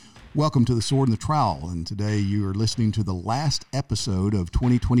Welcome to The Sword and the Trowel, and today you are listening to the last episode of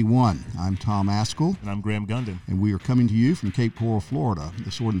 2021. I'm Tom Askell. And I'm Graham Gundon. And we are coming to you from Cape Coral, Florida.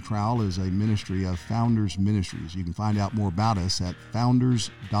 The Sword and Trowel is a ministry of Founders Ministries. You can find out more about us at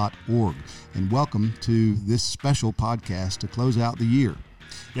founders.org. And welcome to this special podcast to close out the year.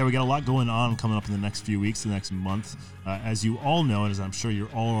 Yeah, we got a lot going on coming up in the next few weeks, the next month. As you all know, and as I'm sure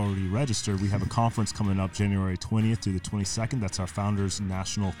you're all already registered, we have a conference coming up January 20th through the 22nd. That's our Founders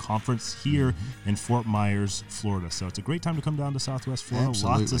National Conference here in Fort Myers, Florida. So it's a great time to come down to Southwest Florida.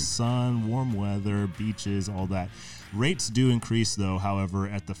 Absolutely. Lots of sun, warm weather, beaches, all that. Rates do increase, though, however,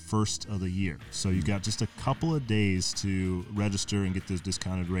 at the first of the year. So you've got just a couple of days to register and get those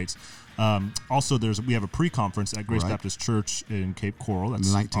discounted rates. Also, we have a pre-conference at Grace Baptist Church in Cape Coral.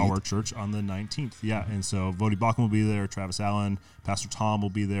 That's our church on the 19th. Yeah, and so Vody Bachman will be there, Travis Allen, Pastor Tom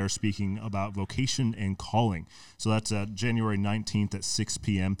will be there speaking about vocation and calling. So that's January 19th at 6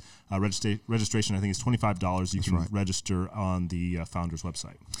 p.m. Registration, I think, is $25. You can register on the Founders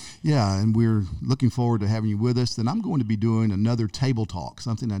website. Yeah, and we're looking forward to having you with us. Then I'm going to be doing another table talk,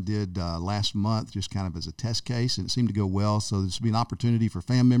 something I did last month just kind of as a test case, and it seemed to go well. So this will be an opportunity for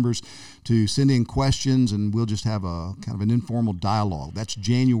fam members to send in questions, and we'll just have a kind of an informal dialogue. That's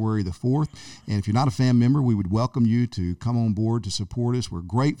January the 4th, and if you're not a fam member, we would welcome you to come on board to support us. We're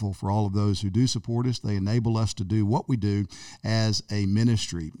grateful for all of those who do support us. They enable us to do what we do as a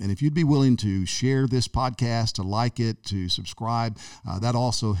ministry. And if you'd be willing to share this podcast, to like it, to subscribe, that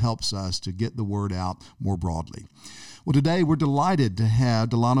also helps us to get the word out more broadly. Well, today we're delighted to have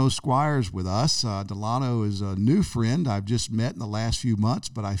Delano Squires with us. Delano is a new friend I've just met in the last few months,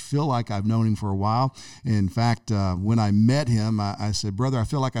 but I feel like I've known him for a while. In fact, when I met him, I said, brother, I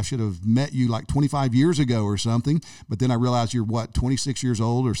feel like I should have met you like 25 years ago or something. But then I realized you're, 26 years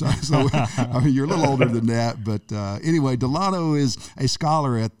old or something? So, I mean, you're a little older than that. But anyway, Delano is a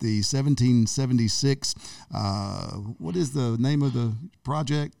scholar at the 1776. What is the name of the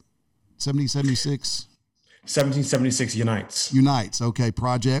project? 1776? 1776 Unites, okay,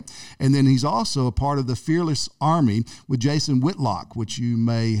 project. And then he's also a part of the Fearless Army with Jason Whitlock, which you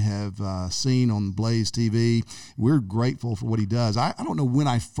may have seen on Blaze TV. We're grateful for what he does. I don't know when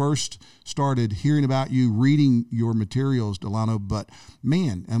I first started hearing about you, reading your materials, Delano, but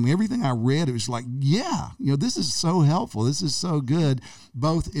man, I mean, everything I read, it was like, yeah, this is so helpful. This is so good,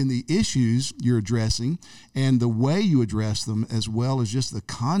 both in the issues you're addressing and the way you address them, as well as just the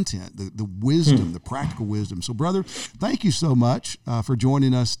content, the wisdom, the practical wisdom. So, brother, thank you so much for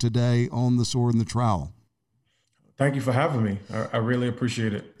joining us today on The Sword and the Trowel. Thank you for having me. I really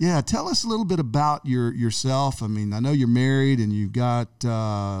appreciate it. Yeah, tell us a little bit about yourself. I mean, I know you're married and you've got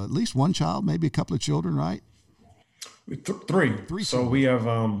at least one child, maybe a couple of children, right? Three. So we have,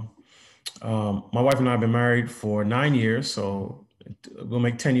 my wife and I have been married for 9 years, so we'll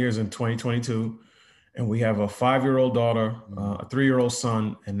make 10 years in 2022. And we have a 5-year-old daughter, a 3-year-old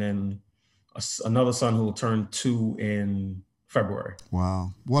son, and then another son who will turn 2 in February.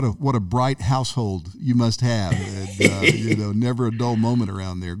 Wow. What a bright household you must have. And, never a dull moment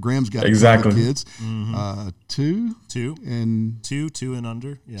around there. Graham's got exactly. kids. Mm-hmm. Two and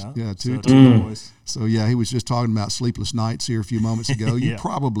under. Yeah. Yeah. Two boys. So yeah, he was just talking about sleepless nights here a few moments ago. You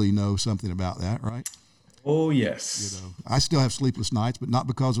probably know something about that, right? Oh, yes. I still have sleepless nights, but not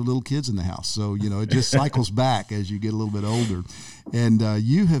because of little kids in the house. So, it just cycles back as you get a little bit older. And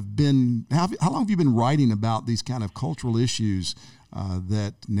you have been, how long have you been writing about these kind of cultural issues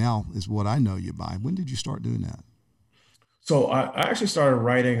that now is what I know you by? When did you start doing that? So I actually started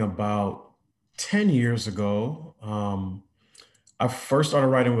writing about 10 years ago. I first started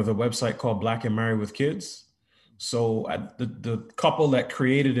writing with a website called Black and Married with Kids. So the couple that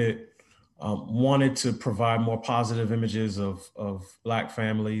created it wanted to provide more positive images of Black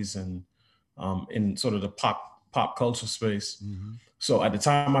families and in sort of the pop culture space. Mm-hmm. So at the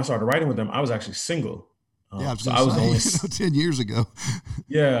time I started writing with them, I was actually single. I was the only 10 years ago.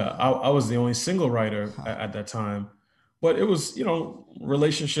 Yeah, I was the only single writer at that time. But it was,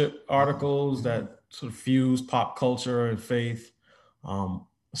 relationship articles that sort of fused pop culture and faith.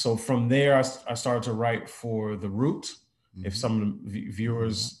 So from there, I started to write for The Root. If some of the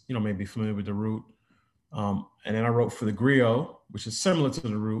viewers, may be familiar with The Root. And then I wrote for The Griot, which is similar to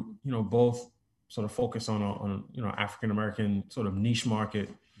The Root, both sort of focus on African-American sort of niche market.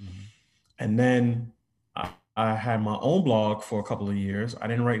 Mm-hmm. And then I had my own blog for a couple of years. I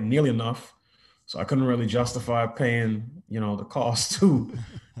didn't write nearly enough, so I couldn't really justify paying, the cost to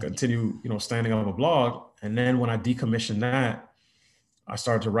continue, standing up a blog. And then when I decommissioned that, I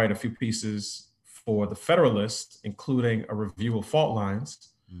started to write a few pieces for the Federalist, including a review of fault lines,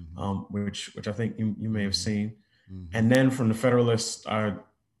 which I think you may have seen. Mm-hmm. And then from the Federalist, I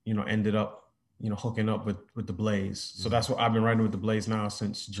ended up, hooking up with the Blaze. So that's what I've been writing with the Blaze now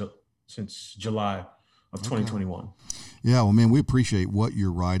since July of 2021. Yeah, well, man, we appreciate what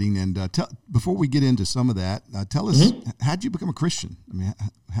you're writing. And before we get into some of that, tell us, how did you become a Christian? I mean,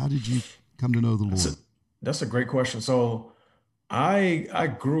 how did you come to know the Lord? That's a great question. So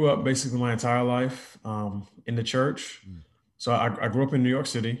I grew up basically my entire life in the church. So I grew up in New York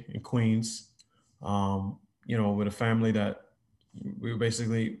City, in Queens, with a family that we were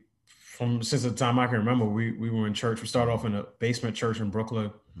basically, since the time I can remember, we were in church. We started off in a basement church in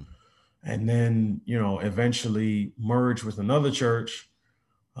Brooklyn, and then, eventually merged with another church.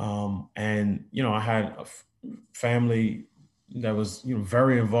 And, I had a family that was,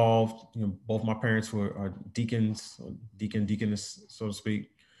 very involved. Both my parents were deacons, or deaconess, so to speak.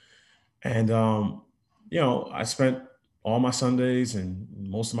 And, I spent all my Sundays and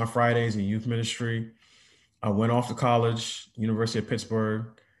most of my Fridays in youth ministry. I went off to college, University of Pittsburgh.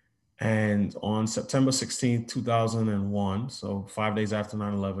 And on September 16th, 2001, so 5 days after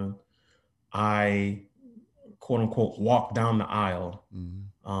 9/11, I, quote unquote, walked down the aisle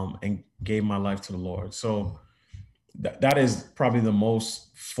and gave my life to the Lord. So that is probably the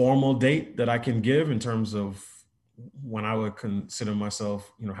most formal date that I can give in terms of when I would consider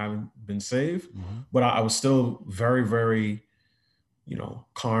myself, having been saved. But I was still very, very,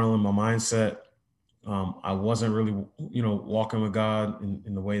 carnal in my mindset. I wasn't really, walking with God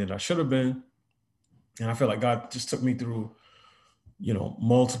in the way that I should have been. And I feel like God just took me through,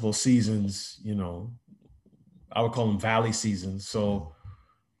 multiple seasons, I would call them valley seasons. So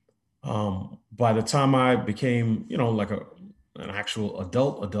by the time I became, like an actual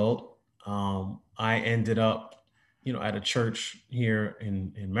adult, I ended up, at a church here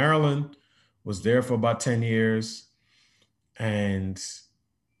in Maryland, was there for about 10 years, and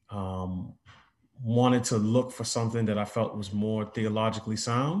wanted to look for something that I felt was more theologically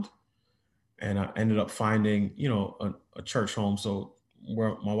sound. And I ended up finding, a church home. So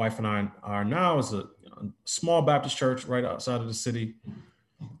where my wife and I are now is a small Baptist church right outside of the city.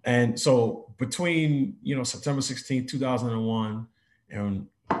 And so between, September 16th, 2001 and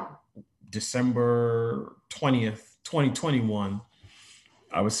December 20th, 2021,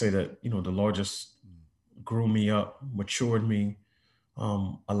 I would say that, the Lord just grew me up, matured me,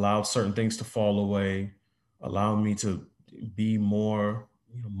 allowed certain things to fall away, allowed me to be more,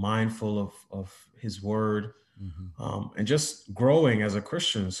 mindful of his word, and just growing as a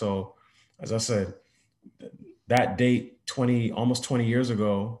Christian. So as I said, that date, almost 20 years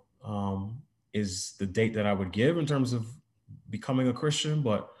ago, is the date that I would give in terms of becoming a Christian.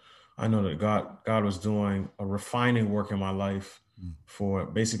 But I know that God was doing a refining work in my life for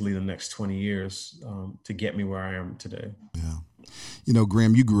basically the next 20 years to get me where I am today. Yeah.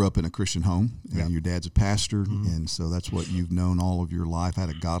 Graham, you grew up in a Christian home, and your dad's a pastor, and so that's what you've known all of your life. I had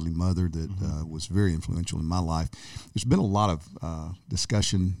a godly mother that was very influential in my life. There's been a lot of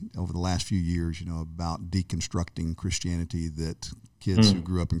discussion over the last few years, about deconstructing Christianity that kids who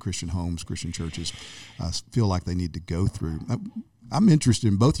grew up in Christian homes, Christian churches, feel like they need to go through. I'm interested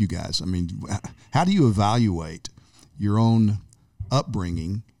in both you guys. I mean, how do you evaluate your own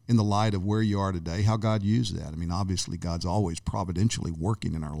upbringing in the light of where you are today, how God used that? I mean, obviously God's always providentially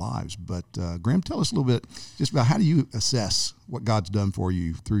working in our lives, but Graham, tell us a little bit just about how do you assess what God's done for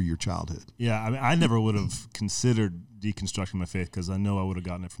you through your childhood? Yeah, I mean, I never would have considered deconstructing my faith because I know I would have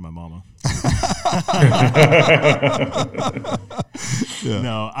gotten it from my mama.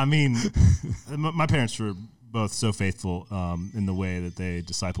 No, I mean, my parents were both so faithful in the way that they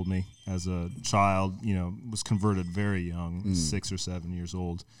discipled me as a child. Was converted very young, 6 or 7 years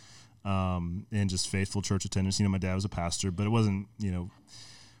old, and just faithful church attendance. My dad was a pastor, but it wasn't,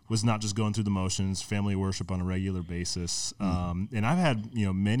 was not just going through the motions, family worship on a regular basis. And I've had,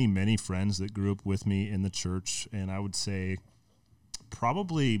 many, many friends that grew up with me in the church, and I would say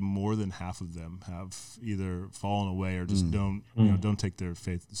probably more than half of them have either fallen away or just don't take their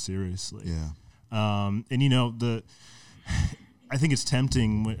faith seriously. Yeah. And I think it's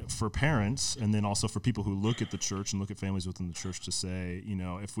tempting for parents, and then also for people who look at the church and look at families within the church, to say,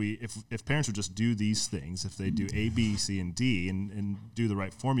 if parents would just do these things, if they do A, B, C, and D, and do the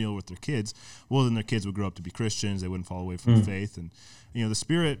right formula with their kids, well, then their kids would grow up to be Christians. They wouldn't fall away from faith. And the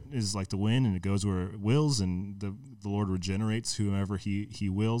Spirit is like the wind, and it goes where it wills, and the Lord regenerates whomever He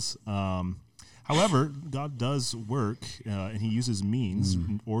wills. However, God does work, and He uses means,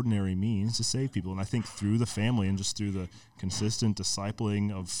 ordinary means, to save people. And I think through the family and just through the consistent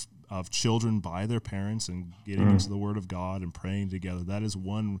discipling of children by their parents and getting into the Word of God and praying together, that is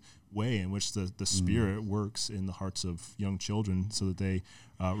one way in which the Spirit works in the hearts of young children so that they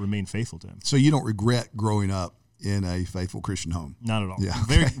remain faithful to Him. So you don't regret growing up in a faithful Christian home. Not at all. Yeah.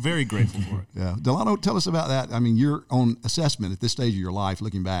 Very, very grateful for it. Yeah. Delano, tell us about that. I mean, your own assessment at this stage of your life,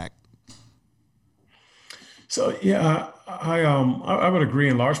 looking back. So yeah, I would agree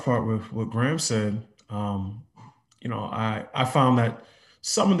in large part with what Graham said. I found that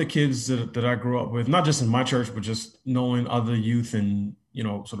some of the kids that I grew up with, not just in my church, but just knowing other youth in,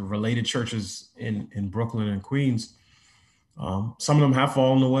 sort of related churches in Brooklyn and Queens, some of them have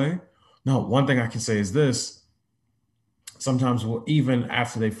fallen away. Now, one thing I can say is this: sometimes, even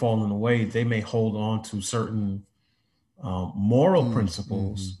after they've fallen away, they may hold on to certain moral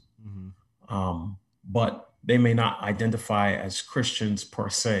principles, but they may not identify as Christians per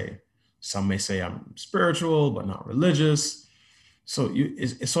se. Some may say I'm spiritual, but not religious. So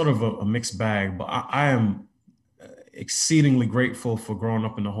it's sort of a mixed bag, but I am exceedingly grateful for growing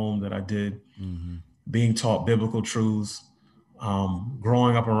up in the home that I did, being taught biblical truths,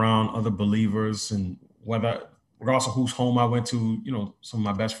 growing up around other believers, and regardless of whose home I went to, some of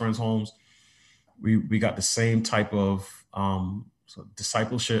my best friends' homes, we got the same type of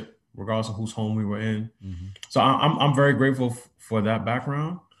discipleship, regardless of whose home we were in. So I'm very grateful for that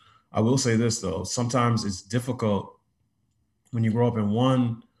background. I will say this though, sometimes it's difficult when you grow up in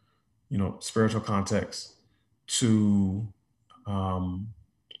one, spiritual context to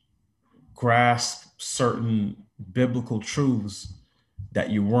grasp certain biblical truths that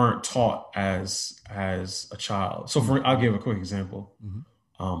you weren't taught as a child. So I'll give a quick example.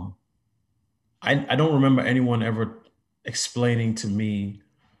 I don't remember anyone ever explaining to me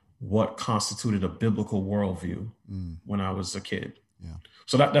what constituted a biblical worldview when I was a kid. Yeah.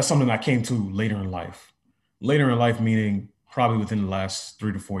 So that's something I came to later in life. Later in life, meaning probably within the last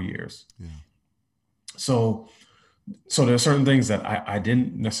 3 to 4 years. Yeah. So there are certain things that I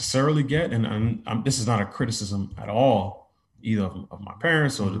didn't necessarily get, and this is not a criticism at all, either of my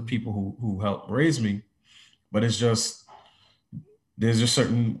parents or the people who helped raise me, but it's just there's just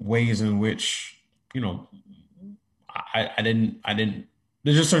certain ways in which I didn't.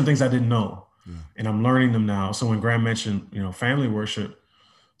 There's just certain things I didn't know, and I'm learning them now. So when Graham mentioned family worship,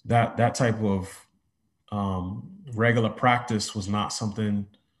 that type of regular practice was not something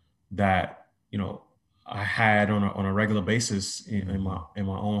that I had on a regular basis in my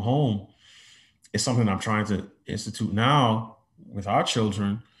own home. It's something I'm trying to institute now with our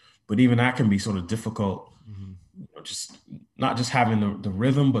children, but even that can be sort of difficult. Just not just having the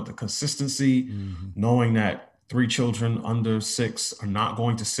rhythm, but the consistency, knowing that 3 children under 6 are not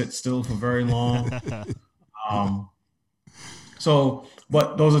going to sit still for very long.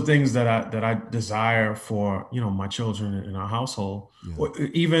 But those are things that I desire for my children in our household. Yeah. Or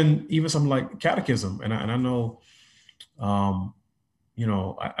even something like catechism, and I know,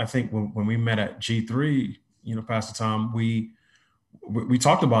 I think when we met at G3, Pastor Tom, we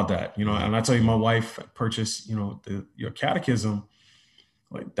talked about that, and I tell you, my wife purchased your catechism.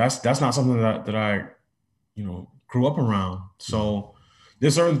 Like that's not something that I grew up around. So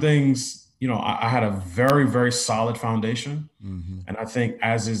there's certain things. I had a very, very solid foundation. And I think,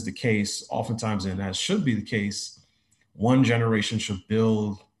 as is the case oftentimes, and as should be the case, one generation should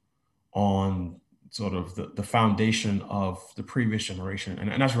build on sort of the foundation of the previous generation.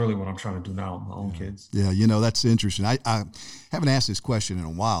 And that's really what I'm trying to do now with my own kids. Yeah, that's interesting. I haven't asked this question in a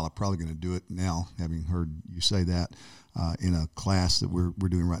while. I'm probably going to do it now, having heard you say that in a class that we're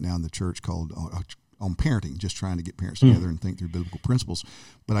doing right now in the church called on parenting, just trying to get parents together and think through biblical principles.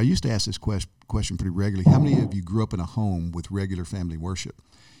 But I used to ask this question pretty regularly. How many of you grew up in a home with regular family worship?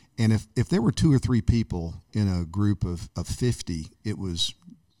 And if there were 2 or 3 people in a group of 50, that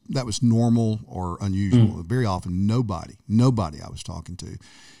was normal or unusual. Very often, nobody I was talking to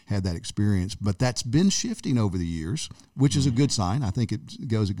had that experience. But that's been shifting over the years, which is a good sign. I think it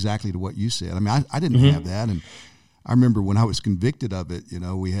goes exactly to what you said. I mean, I didn't have that, and I remember when I was convicted of it,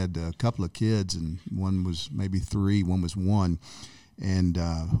 we had a couple of kids, and one was maybe 3, one was 1. And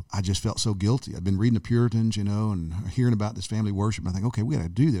I just felt so guilty. I'd been reading the Puritans, and hearing about this family worship. I think, okay, we got to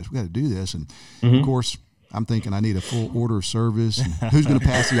do this. And of course, I'm thinking I need a full order of service. And who's going to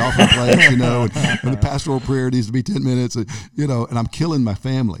pass the offering plate, and the pastoral prayer needs to be 10 minutes, and I'm killing my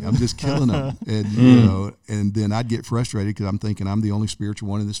family. I'm just killing them. And, and then I'd get frustrated because I'm thinking I'm the only spiritual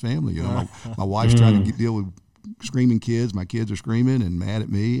one in this family. My wife's trying to deal with screaming kids. My kids are screaming and mad at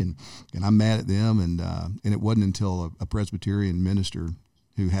me, and I'm mad at them. And it wasn't until a Presbyterian minister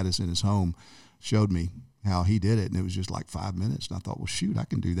who had us in his home showed me how he did it, and it was just like 5 minutes. And I thought, well, shoot, I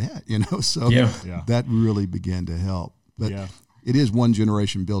can do that, So that really began to help. But it is one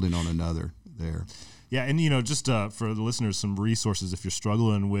generation building on another there. Yeah, and just for the listeners, some resources if you're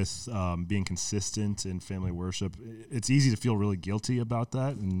struggling with being consistent in family worship. It's easy to feel really guilty about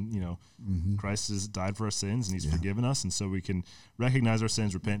that, and Christ has died for our sins and He's forgiven us, and so we can recognize our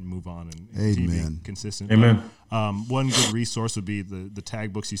sins, repent, and move on, and continue to be consistent. Amen. But, one good resource would be the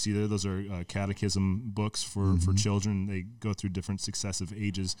tag books you see there. Those are catechism books for children. They go through different successive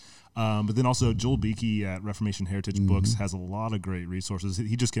ages. But then also Joel Beakey at Reformation Heritage Books has a lot of great resources.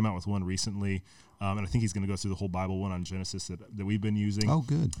 He just came out with one recently. And I think he's going to go through the whole Bible one on Genesis that we've been using. Oh,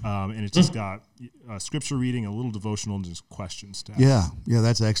 good. And it's just got scripture reading, a little devotional, and just questions to ask. Yeah,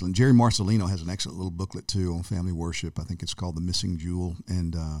 that's excellent. Jerry Marcelino has an excellent little booklet, too, on family worship. I think it's called The Missing Jewel,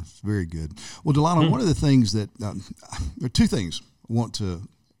 and it's very good. Well, Delano, one of the things that there are two things I want to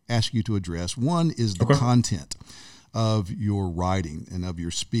ask you to address. One is the content of your writing and of your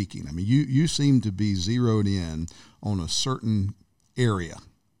speaking. I mean, you seem to be zeroed in on a certain area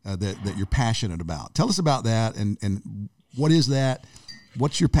that you're passionate about. Tell us about that, and what is that?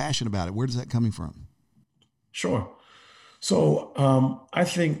 What's your passion about it? Where does that coming from? Sure. So I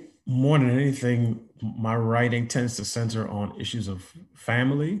think more than anything, my writing tends to center on issues of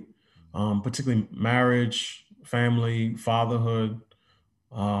family, particularly marriage, family, fatherhood,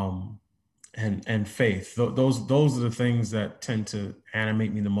 and faith. Those are the things that tend to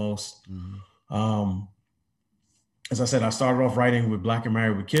animate me the most. As I said, I started off writing with Black and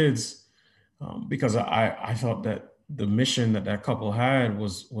Married with Kids because I felt that the mission that couple had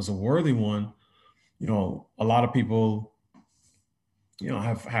was a worthy one. A lot of people,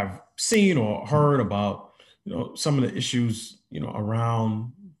 have seen or heard about, some of the issues,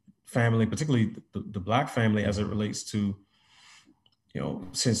 around family, particularly the Black family as it relates to,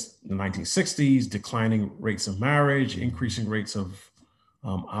 since the 1960s, declining rates of marriage, increasing rates of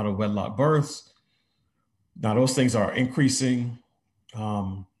out of wedlock births. Now, those things are increasing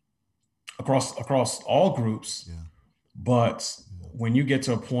across all groups, but when you get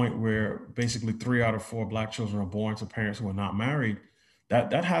to a point where basically 3 out of 4 Black children are born to parents who are not married,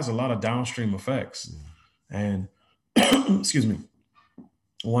 that has a lot of downstream effects. And excuse me,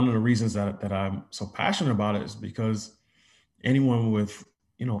 one of the reasons that I'm so passionate about it is because anyone with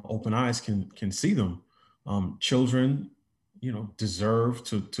open eyes can see them. Children, deserve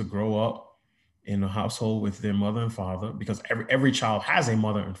to grow up in a household with their mother and father, because every child has a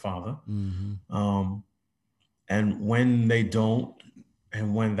mother and father. And when they don't,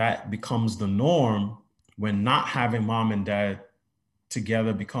 and when that becomes the norm, when not having mom and dad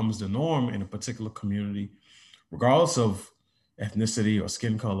together becomes the norm in a particular community, regardless of ethnicity or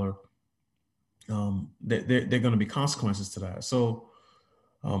skin color, there are going to be consequences to that. So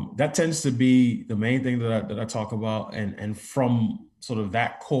that tends to be the main thing that I talk about. And from sort of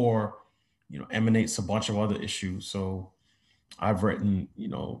that core, emanates a bunch of other issues. So I've written,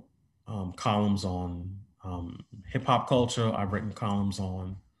 columns on hip hop culture. I've written columns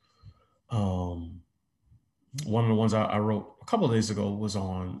on one of the ones I wrote a couple of days ago was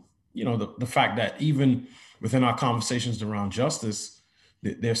on, the fact that even within our conversations around justice,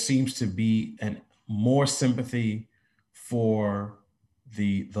 there seems to be more sympathy for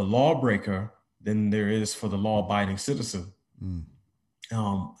the lawbreaker than there is for the law-abiding citizen.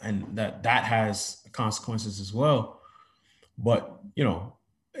 And that has consequences as well. But,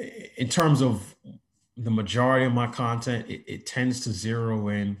 in terms of the majority of my content, it tends to zero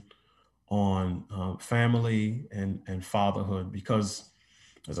in on family and fatherhood, because,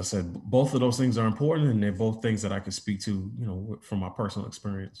 as I said, both of those things are important, and they're both things that I can speak to, from my personal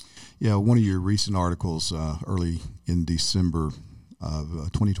experience. Yeah, one of your recent articles early in December of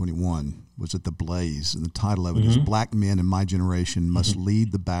 2021 was at The Blaze, and the title of it is "Black Men in My Generation Must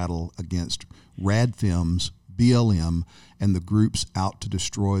Lead the Battle Against Rad Films, BLM, and the Groups Out to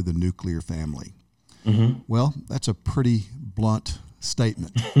Destroy the Nuclear Family." Well, that's a pretty blunt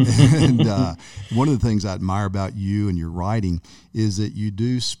statement. And one of the things I admire about you and your writing is that you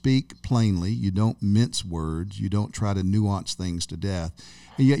do speak plainly, you don't mince words, you don't try to nuance things to death,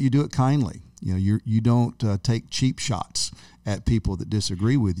 and yet you do it kindly. You don't take cheap shots at people that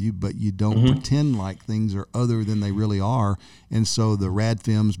disagree with you, but you don't pretend like things are other than they really are. And so the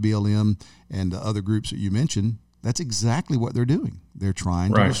RADFEMS, BLM, and the other groups that you mentioned, that's exactly what they're doing. They're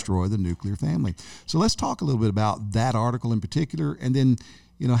trying to destroy the nuclear family. So let's talk a little bit about that article in particular, and then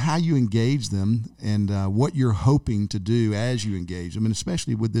how you engage them, and what you're hoping to do as you engage them, and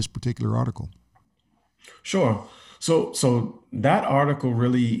especially with this particular article. Sure. So that article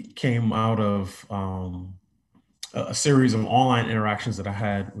really came out of a series of online interactions that I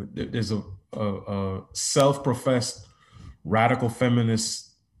had. There's a self-professed radical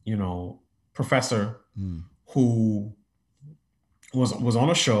feminist, professor who was on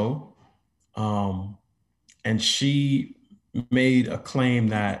a show, and she made a claim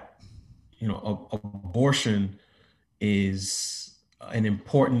that, abortion is an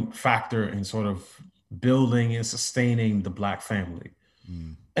important factor in sort of building and sustaining the Black family.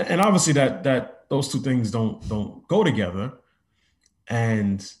 Mm. And obviously that those two things don't go together.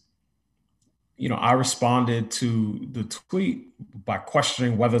 And I responded to the tweet by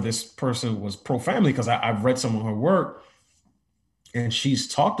questioning whether this person was pro-family, because I've read some of her work, and she's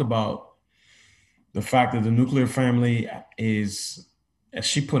talked about the fact that the nuclear family is, as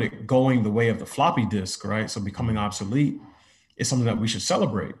she put it, going the way of the floppy disk, right? So becoming obsolete is something that we should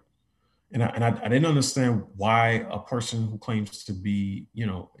celebrate. And I didn't understand why a person who claims to be,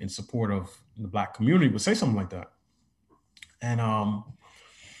 in support of the Black community would say something like that. And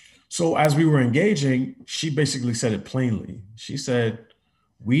so as we were engaging, she basically said it plainly. She said,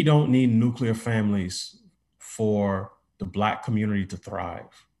 "We don't need nuclear families for the Black community to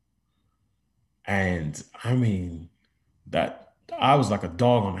thrive." And I mean, that I was like a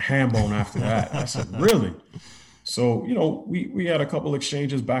dog on a ham bone after that. I said, "Really?" So, we had a couple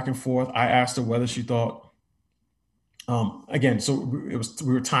exchanges back and forth. I asked her whether she thought, again, so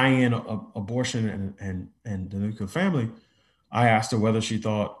we were tying in abortion and the nuclear family. I asked her whether she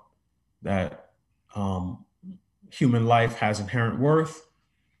thought that human life has inherent worth.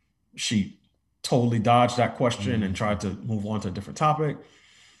 She totally dodged that question and tried to move on to a different topic.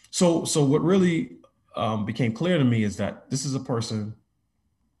 So what really became clear to me is that this is a person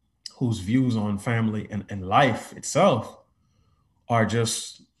whose views on family and life itself are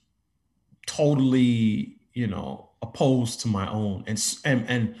just totally, opposed to my own.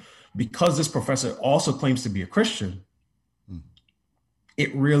 And because this professor also claims to be a Christian,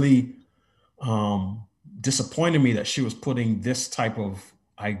 it really disappointed me that she was putting this type of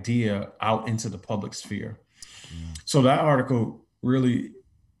idea out into the public sphere. Yeah. So that article really,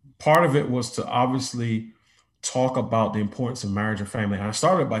 part of it was to obviously talk about the importance of marriage and family. And I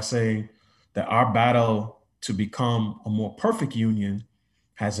started by saying that our battle to become a more perfect union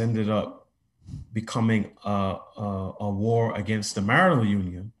has ended up becoming a war against the marital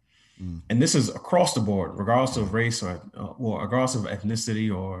union. And this is across the board, regardless of race or regardless of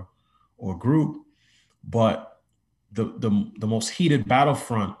ethnicity or group. But the most heated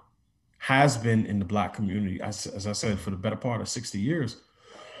battlefront has been in the Black community, as I said, for the better part of 60 years.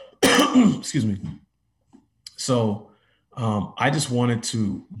 Excuse me. So I just wanted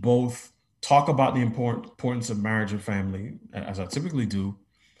to both talk about the importance of marriage and family, as I typically do,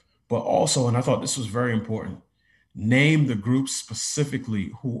 but also, and I thought this was very important, name the groups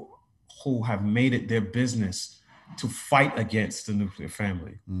specifically who have made it their business to fight against the nuclear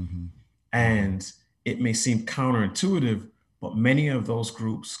family. Mm-hmm. And it may seem counterintuitive, but many of those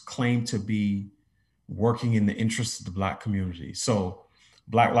groups claim to be working in the interests of the Black community. So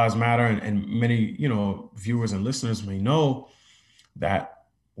Black Lives Matter, and many, viewers and listeners may know that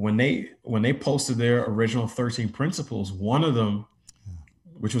when they posted their original 13 principles, one of them,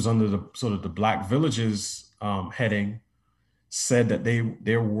 which was under the sort of the Black Villages heading, said that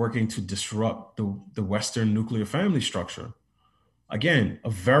they're working to disrupt the Western nuclear family structure. Again, a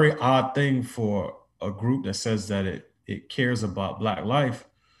very odd thing for a group that says that it cares about Black life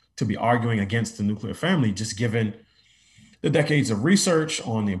to be arguing against the nuclear family, just given the decades of research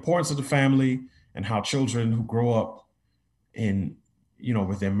on the importance of the family and how children who grow up in,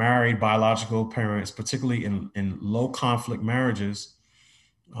 with their married biological parents, particularly in low conflict marriages,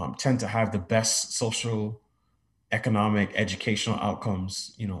 tend to have the best social, economic, educational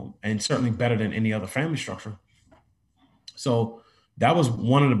outcomes, and certainly better than any other family structure. So that was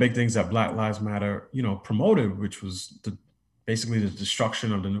one of the big things that Black Lives Matter, promoted, which was basically the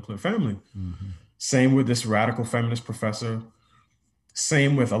destruction of the nuclear family. Mm-hmm. Same with this radical feminist professor.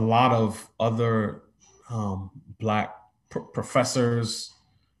 Same with a lot of other Black professors,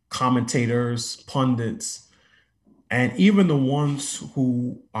 commentators, pundits, and even the ones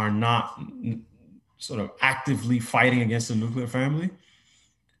who are not sort of actively fighting against the nuclear family.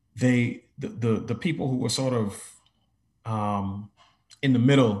 The people who were sort of in the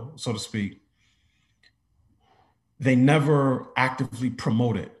middle, so to speak, they never actively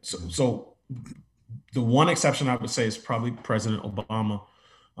promote it. So the one exception I would say is probably President Obama.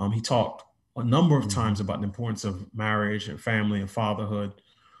 He talked a number of times about the importance of marriage and family and fatherhood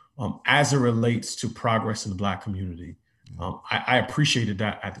as it relates to progress in the Black community. I appreciated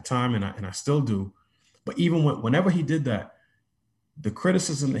that at the time, and I still do. But even whenever he did that, the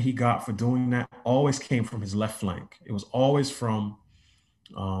criticism that he got for doing that always came from his left flank. It was always from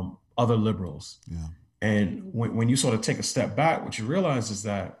other liberals. Yeah. And when you sort of take a step back, what you realize is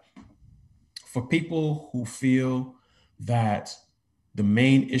that for people who feel that the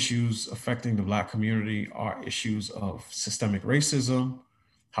main issues affecting the Black community are issues of systemic racism,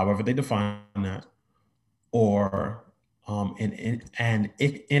 however they define that, or an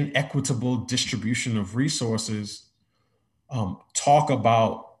inequitable distribution of resources. Talk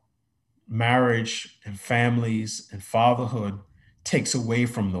about marriage and families and fatherhood takes away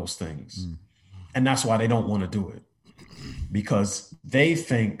from those things. And that's why they don't want to do it, because they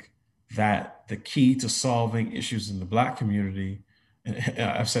think that the key to solving issues in the Black community, and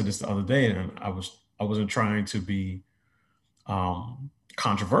I've said this the other day, and I wasn't trying to be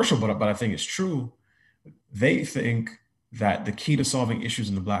controversial, but I think it's true. They think that the key to solving issues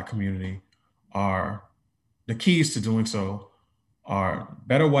in the Black community are the keys to doing so are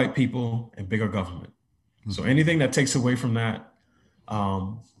better white people and bigger government. So anything that takes away from that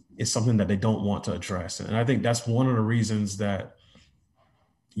is something that they don't want to address. And I think that's one of the reasons that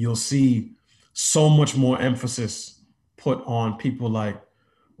you'll see so much more emphasis put on people like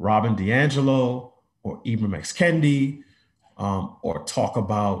Robin DiAngelo or Ibram X. Kendi, or talk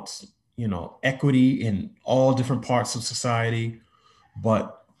about, equity in all different parts of society,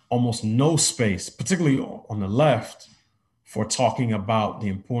 but almost no space, particularly on the left, for talking about the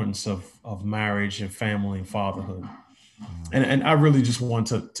importance of marriage and family and fatherhood. And I really just want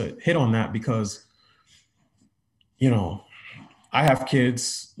to hit on that because, I have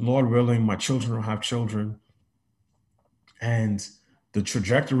kids, Lord willing, my children will have children. And the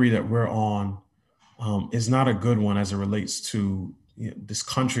trajectory that we're on is not a good one as it relates to this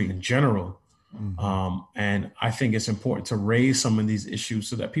country in general. And I think it's important to raise some of these issues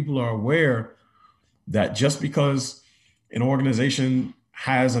so that people are aware that just because an organization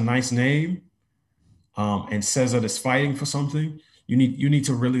has a nice name and says that it's fighting for something, you need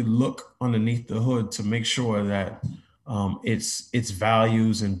to really look underneath the hood to make sure that its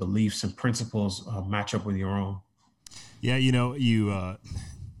values and beliefs and principles match up with your own. Yeah,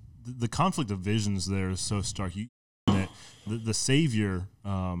 the conflict of visions there is so stark. That the savior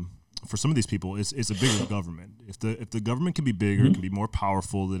for some of these people is a bigger government. If the government can be bigger, it can be more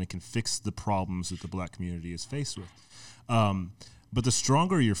powerful, then it can fix the problems that the Black community is faced with. But the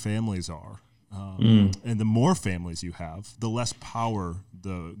stronger your families are, and the more families you have, the less power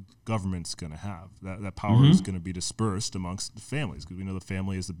the government's going to have. That power is going to be dispersed amongst the families, because we know the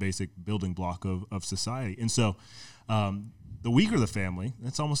family is the basic building block of society. And so the weaker the family,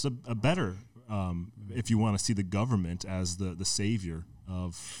 that's almost a better, if you want to see the government as the savior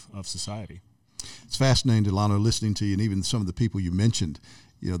of society. It's fascinating, Delano, listening to you, and even some of the people you mentioned,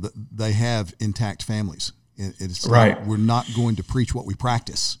 they have intact families. It's right. Like we're not going to preach what we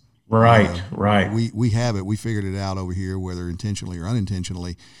practice. Right. We have it. We figured it out over here, whether intentionally or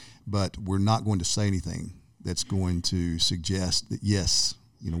unintentionally, but we're not going to say anything that's going to suggest that, yes,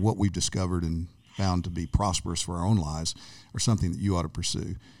 what we've discovered and found to be prosperous for our own lives or something that you ought to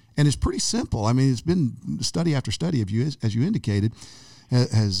pursue. And it's pretty simple. I mean, it's been study after study of you, as you indicated,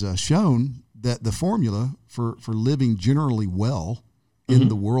 has shown that the formula for living generally well in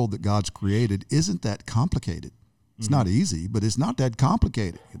the world that God's created isn't that complicated. It's not easy, but it's not that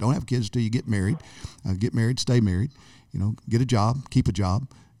complicated. You don't have kids till you get married. Get married, stay married. Get a job, keep a job,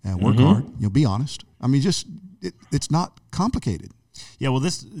 work hard. Be honest. I mean, it's not complicated. Yeah, well,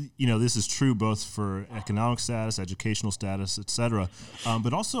 this is true both for economic status, educational status, et cetera,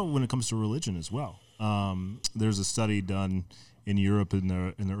 but also when it comes to religion as well. There's a study done in Europe in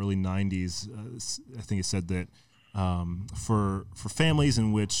the early 90s. I think it said that for families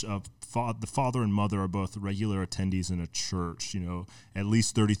in which the father and mother are both regular attendees in a church, at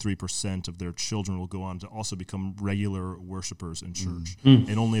least 33% of their children will go on to also become regular worshipers in church.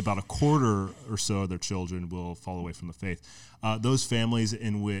 And only about a quarter or so of their children will fall away from the faith. Those families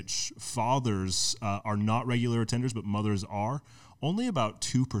in which fathers are not regular attenders, but mothers are, only about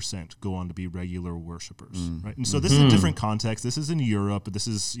 2% go on to be regular worshipers, right? And so this is a different context. This is in Europe, but this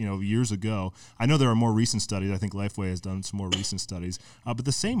is, years ago. I know there are more recent studies. I think Lifeway has done some more recent studies, but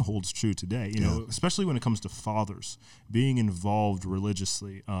the same holds true today, especially when it comes to fathers being involved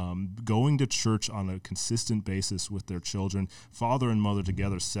religiously, going to church on a consistent basis with their children, father and mother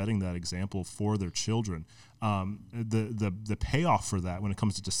together setting that example for their children. The payoff for that when it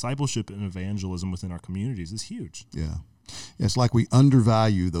comes to discipleship and evangelism within our communities is huge. Yeah. It's like we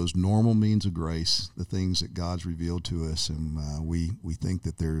undervalue those normal means of grace, the things that God's revealed to us, and we think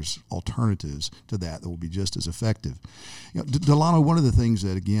that there's alternatives to that will be just as effective. Delano, one of the things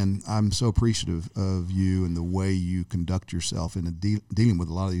that, again, I'm so appreciative of you and the way you conduct yourself in dealing with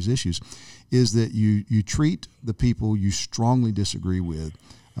a lot of these issues is that you treat the people you strongly disagree with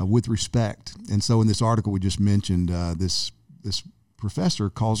respect. And so in this article we just mentioned, this professor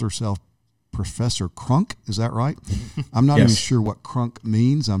calls herself Professor Crunk. Is that right? I'm not even sure what crunk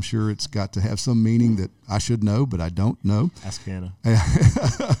means. I'm sure it's got to have some meaning that I should know, but I don't know. Ask Hannah.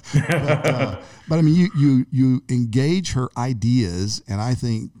 But I mean, you engage her ideas, and I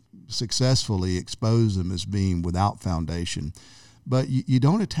think successfully expose them as being without foundation. But you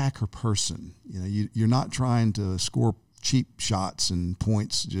don't attack her person. You're not trying to score cheap shots and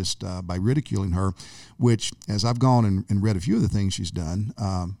points just by ridiculing her, which, as I've gone and read a few of the things she's done,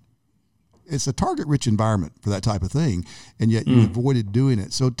 it's a target-rich environment for that type of thing, and yet you avoided doing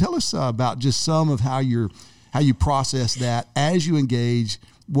it. So tell us about just some of how you process that as you engage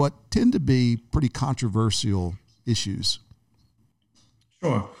what tend to be pretty controversial issues.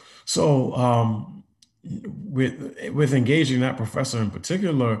 Sure. So with engaging that professor in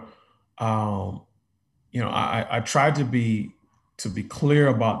particular, I tried to be clear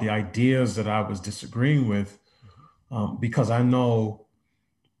about the ideas that I was disagreeing with, because I know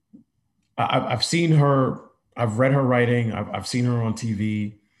I've seen her, I've read her writing, I've seen her on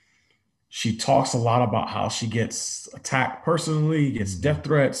TV. She talks a lot about how she gets attacked personally, gets death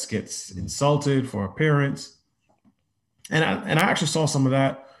threats, gets insulted for her appearance. And I actually saw some of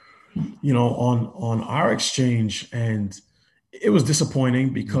that, on our exchange, and it was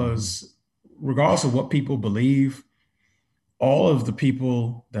disappointing because regardless of what people believe, all of the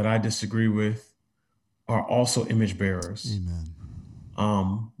people that I disagree with are also image bearers. Amen.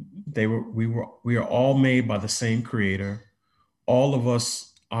 We are all made by the same creator. All of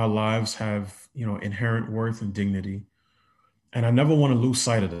us, our lives have, inherent worth and dignity. And I never want to lose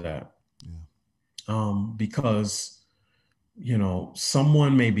sight of that. Because,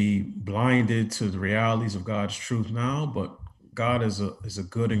 someone may be blinded to the realities of God's truth now, but God is a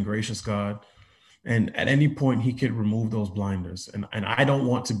good and gracious God. And at any point he could remove those blinders. And I don't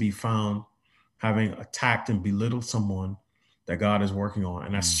want to be found having attacked and belittled someone that God is working on.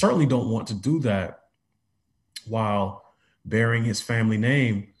 And I certainly don't want to do that while bearing his family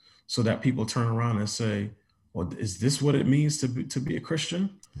name so that people turn around and say, well, is this what it means to be a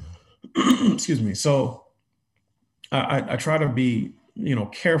Christian? Excuse me. So I try to be,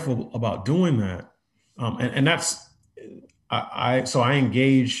 careful about doing that. And that's, so I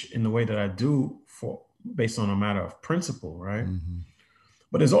engage in the way that I do based on a matter of principle, right?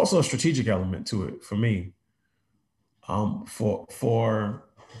 But there's also a strategic element to it for me. For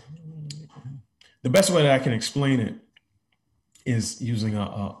the best way that I can explain it is using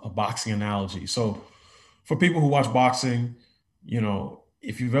a boxing analogy. So for people who watch boxing,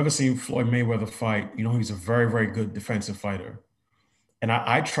 if you've ever seen Floyd Mayweather fight, he's a very, very good defensive fighter. And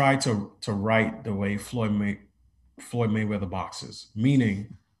I try to write the way Floyd Mayweather boxes,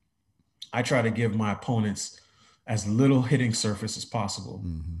 meaning I try to give my opponents as little hitting surface as possible.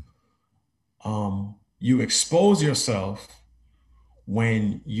 You expose yourself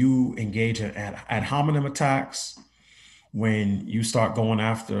when you engage in ad hominem attacks, when you start going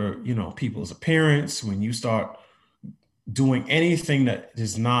after, people's appearance, when you start doing anything that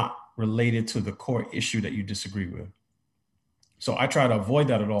is not related to the core issue that you disagree with. So I try to avoid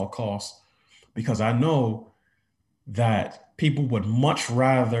that at all costs, because I know that people would much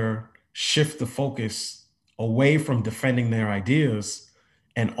rather shift the focus away from defending their ideas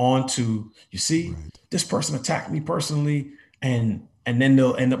and onto, this person attacked me personally, and then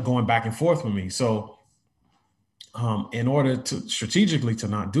they'll end up going back and forth with me. So in order to strategically to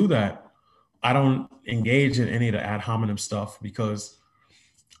not do that, I don't engage in any of the ad hominem stuff, because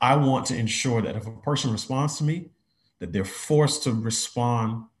I want to ensure that if a person responds to me, that they're forced to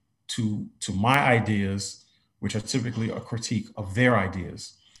respond to my ideas, which are typically a critique of their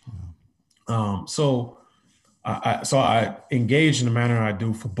ideas. So I engage in the manner I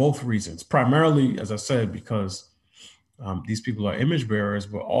do for both reasons, primarily, as I said, because these people are image bearers,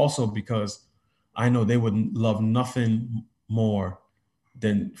 but also because I know they would love nothing more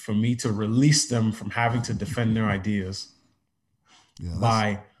than for me to release them from having to defend their ideas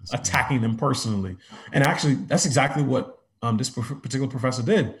by attacking them personally. And actually, that's exactly what this particular professor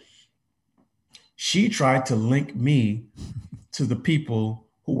did. She tried to link me to the people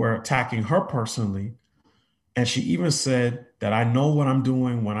who were attacking her personally. And she even said that I know what I'm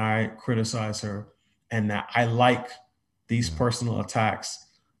doing when I criticize her, and that I like these personal attacks,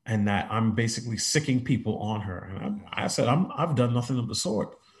 and that I'm basically sicking people on her. And I said, I've done nothing of the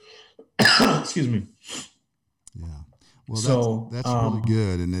sort. Excuse me. Yeah. Well, that's really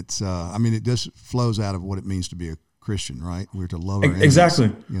good. And it's, it just flows out of what it means to be a Christian, right? We're to love our enemies.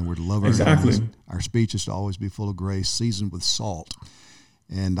 Exactly. We're to love our enemies. Our speech is to always be full of grace, seasoned with salt.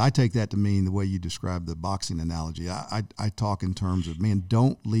 And I take that to mean the way you described the boxing analogy. I talk in terms of,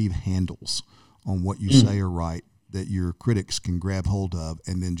 don't leave handles on what you say or write. that your critics can grab hold of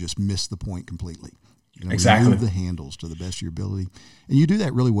and then just miss the point completely. Exactly. Remove the handles to the best of your ability. And you do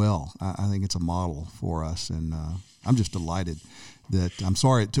that really well. I think it's a model for us. And I'm just delighted that I'm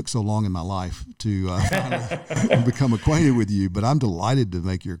sorry it took so long in my life to become acquainted with you, but I'm delighted to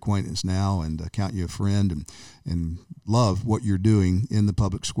make your acquaintance now and count you a friend and love what you're doing in the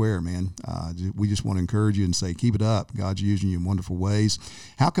public square, man. We just want to encourage you and say, keep it up. God's using you in wonderful ways.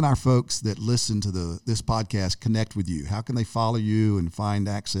 How can our folks that listen to this podcast connect with you? How can they follow you and find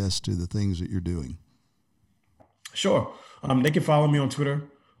access to the things that you're doing? Sure. They can follow me on Twitter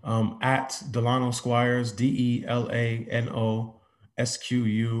at Delano Squires, DELANO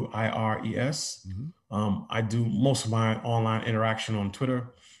SQUIRES. I do most of my online interaction on Twitter.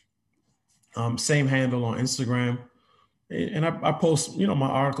 Same handle on Instagram. And I post, my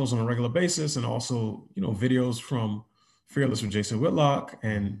articles on a regular basis, and also, videos from Fearless with Jason Whitlock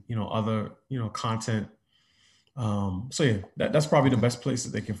and, other, content. So yeah, that's probably the best place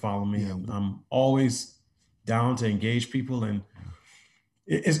that they can follow me. Yeah. And I'm always down to engage people, and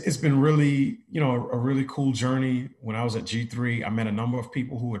it's been really, a really cool journey. When I was at G3, I met a number of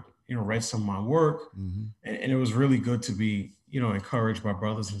people who had, read some of my work, and it was really good to be, encouraged by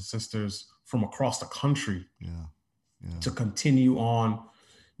brothers and sisters from across the country to continue on,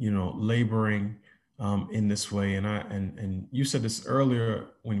 laboring in this way. And you said this earlier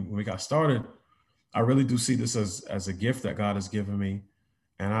when we got started. I really do see this as a gift that God has given me,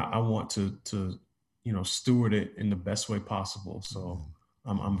 and I want to steward it in the best way possible. So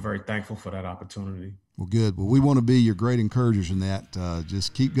I'm very thankful for that opportunity. Well, good. Well, we want to be your great encouragers in that.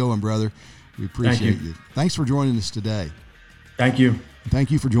 Just keep going, brother. We appreciate you. Thanks for joining us today. Thank you.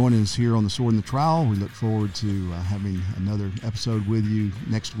 Thank you for joining us here on The Sword and the Trowel. We look forward to having another episode with you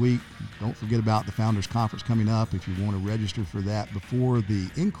next week. Don't forget about the Founders Conference coming up. If you want to register for that before the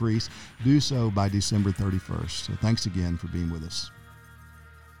increase, do so by December 31st. So thanks again for being with us.